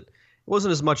wasn't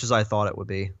as much as I thought it would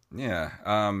be. Yeah.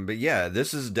 But yeah,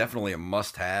 this is definitely a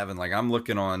must-have, and like I'm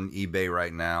looking on eBay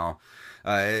right now.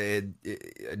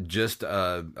 Just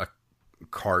a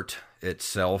cart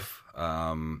itself,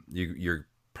 you're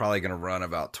probably going to run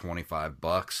about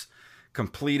 $25.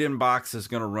 Complete in box is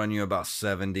going to run you about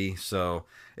 $70. So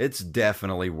it's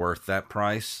definitely worth that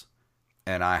price,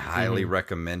 and I highly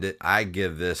recommend it. I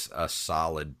give this a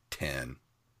solid 10.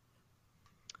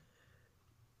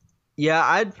 Yeah,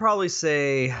 I'd probably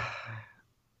say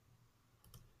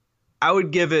I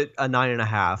would give it a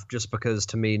 9.5, just because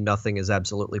to me nothing is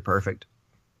absolutely perfect.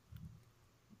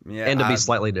 Yeah, and to be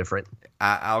slightly different.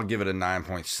 I'll give it a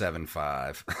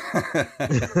 9.75.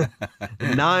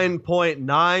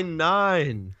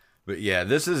 9.99. But yeah,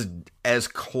 this is as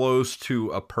close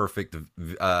to a perfect,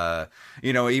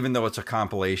 even though it's a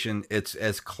compilation, it's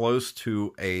as close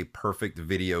to a perfect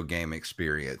video game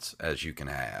experience as you can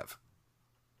have.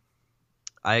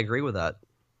 I agree with that.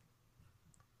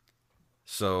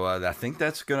 So I think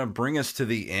that's going to bring us to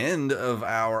the end of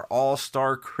our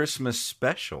All-Star Christmas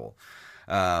special.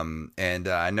 And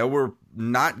I know we're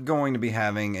not going to be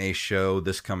having a show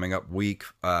this coming up week,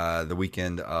 the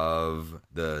weekend of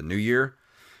the New Year,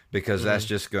 because that's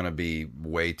just going to be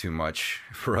way too much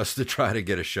for us to try to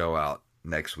get a show out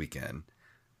next weekend.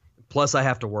 Plus, I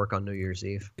have to work on New Year's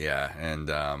Eve. Yeah, and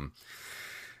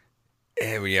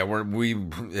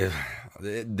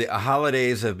the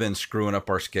holidays have been screwing up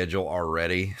our schedule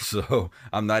already, so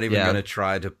I'm not even going to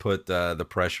try to put the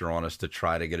pressure on us to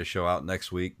try to get a show out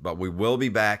next week. But we will be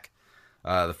back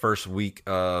the first week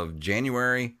of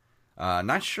January.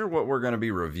 Not sure what we're going to be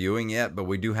reviewing yet, but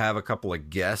we do have a couple of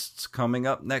guests coming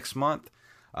up next month.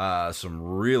 Some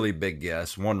really big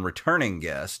guests, one returning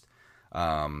guest.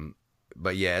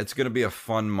 But yeah, it's going to be a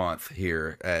fun month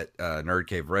here at Nerd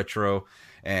Cave Retro.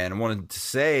 And I wanted to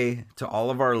say to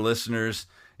all of our listeners,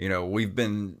 we've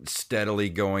been steadily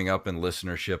going up in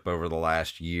listenership over the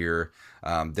last year.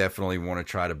 Definitely want to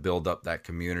try to build up that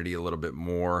community a little bit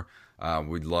more.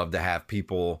 We'd love to have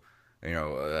people,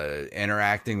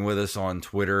 interacting with us on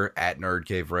Twitter at Nerd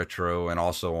Cave Retro, and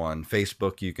also on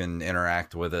Facebook. You can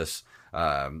interact with us,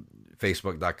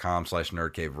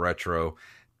 facebook.com/Nerd Cave Retro.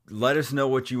 Let us know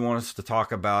what you want us to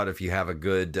talk about. If you have a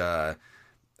good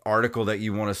article that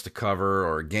you want us to cover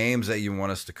or games that you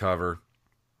want us to cover,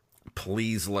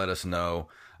 please let us know.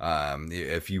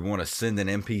 If you want to send an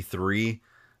MP3,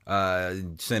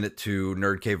 send it to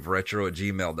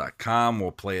nerdcaveretro@gmail.com.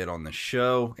 We'll play it on the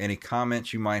show. Any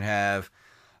comments you might have.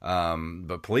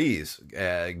 But please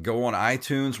go on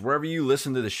iTunes, wherever you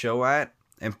listen to the show at,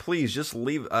 and please just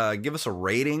give us a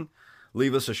rating,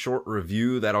 leave us a short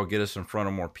review. That'll get us in front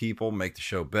of more people, make the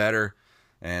show better.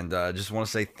 And just want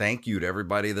to say thank you to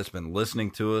everybody that's been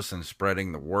listening to us and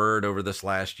spreading the word over this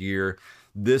last year.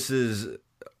 This is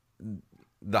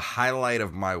the highlight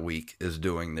of my week, is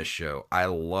doing this show. I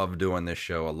love doing this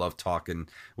show. I love talking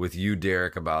with you,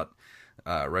 Derek, about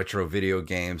retro video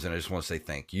games. And I just want to say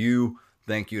thank you.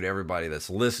 Thank you to everybody that's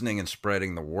listening and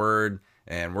spreading the word.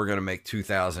 And we're going to make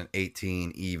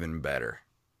 2018 even better.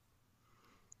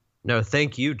 No,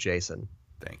 thank you, Jason.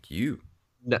 Thank you.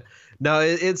 No,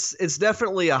 it's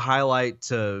definitely a highlight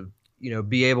to,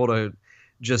 be able to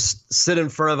just sit in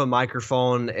front of a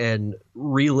microphone and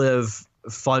relive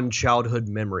fun childhood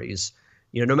memories.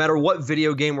 No matter what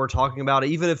video game we're talking about,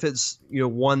 even if it's,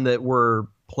 one that we're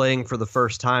playing for the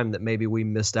first time that maybe we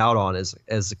missed out on as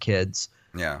the kids.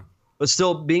 Yeah. But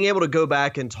still being able to go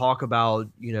back and talk about,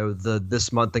 the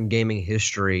This Month in Gaming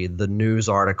History, the news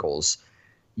articles,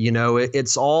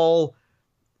 it's all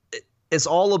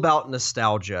about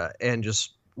nostalgia and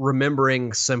just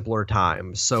remembering simpler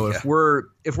times. So if we're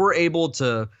able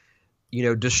to,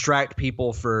 distract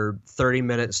people for 30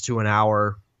 minutes to an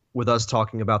hour with us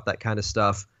talking about that kind of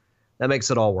stuff, that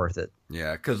makes it all worth it.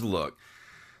 Yeah, because look,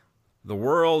 the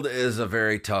world is a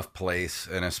very tough place,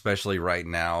 and especially right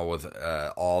now with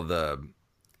all the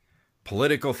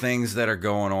political things that are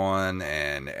going on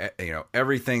and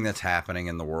everything that's happening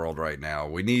in the world right now.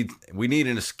 We need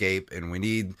an escape, and we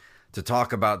need to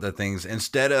talk about the things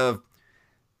instead of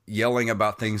yelling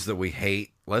about things that we hate.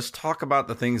 Let's talk about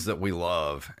the things that we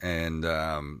love, and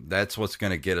that's what's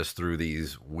going to get us through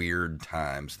these weird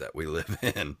times that we live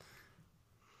in.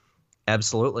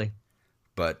 Absolutely.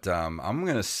 But I'm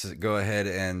going to go ahead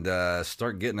and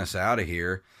start getting us out of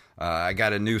here. I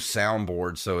got a new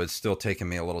soundboard, so it's still taking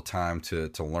me a little time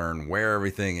to learn where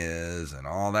everything is and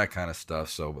all that kind of stuff.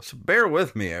 So bear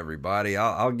with me, everybody.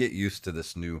 I'll get used to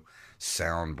this new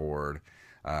soundboard.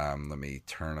 Let me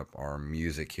turn up our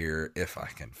music here if I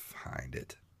can find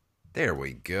it. There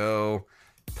we go.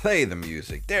 Play the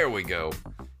music. There we go.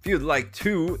 If you'd like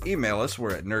to email us,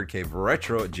 we're at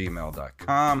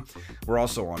nerdcaveretro@gmail.com. We're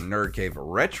also on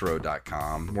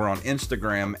nerdcaveretro.com. We're on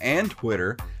Instagram and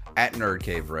Twitter at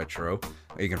nerdcaveretro.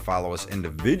 You can follow us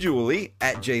individually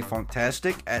at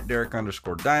jfunktastic, at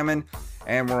Derek_Diamond,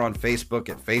 and we're on Facebook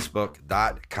at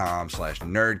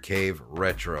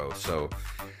facebook.com/nerdcaveretro. So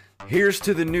here's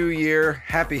to the new year.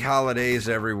 Happy holidays,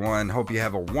 everyone. Hope you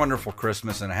have a wonderful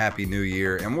Christmas and a happy new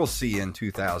year, and we'll see you in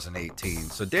 2018.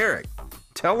 So, Derek,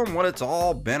 tell them what it's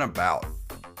all been about.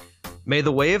 May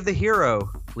the way of the hero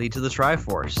lead to the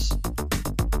Triforce.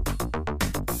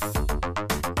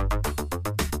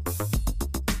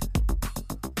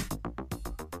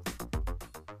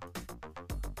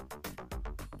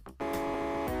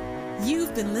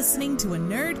 You've been listening to a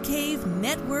Nerd Cave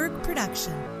Network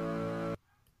production.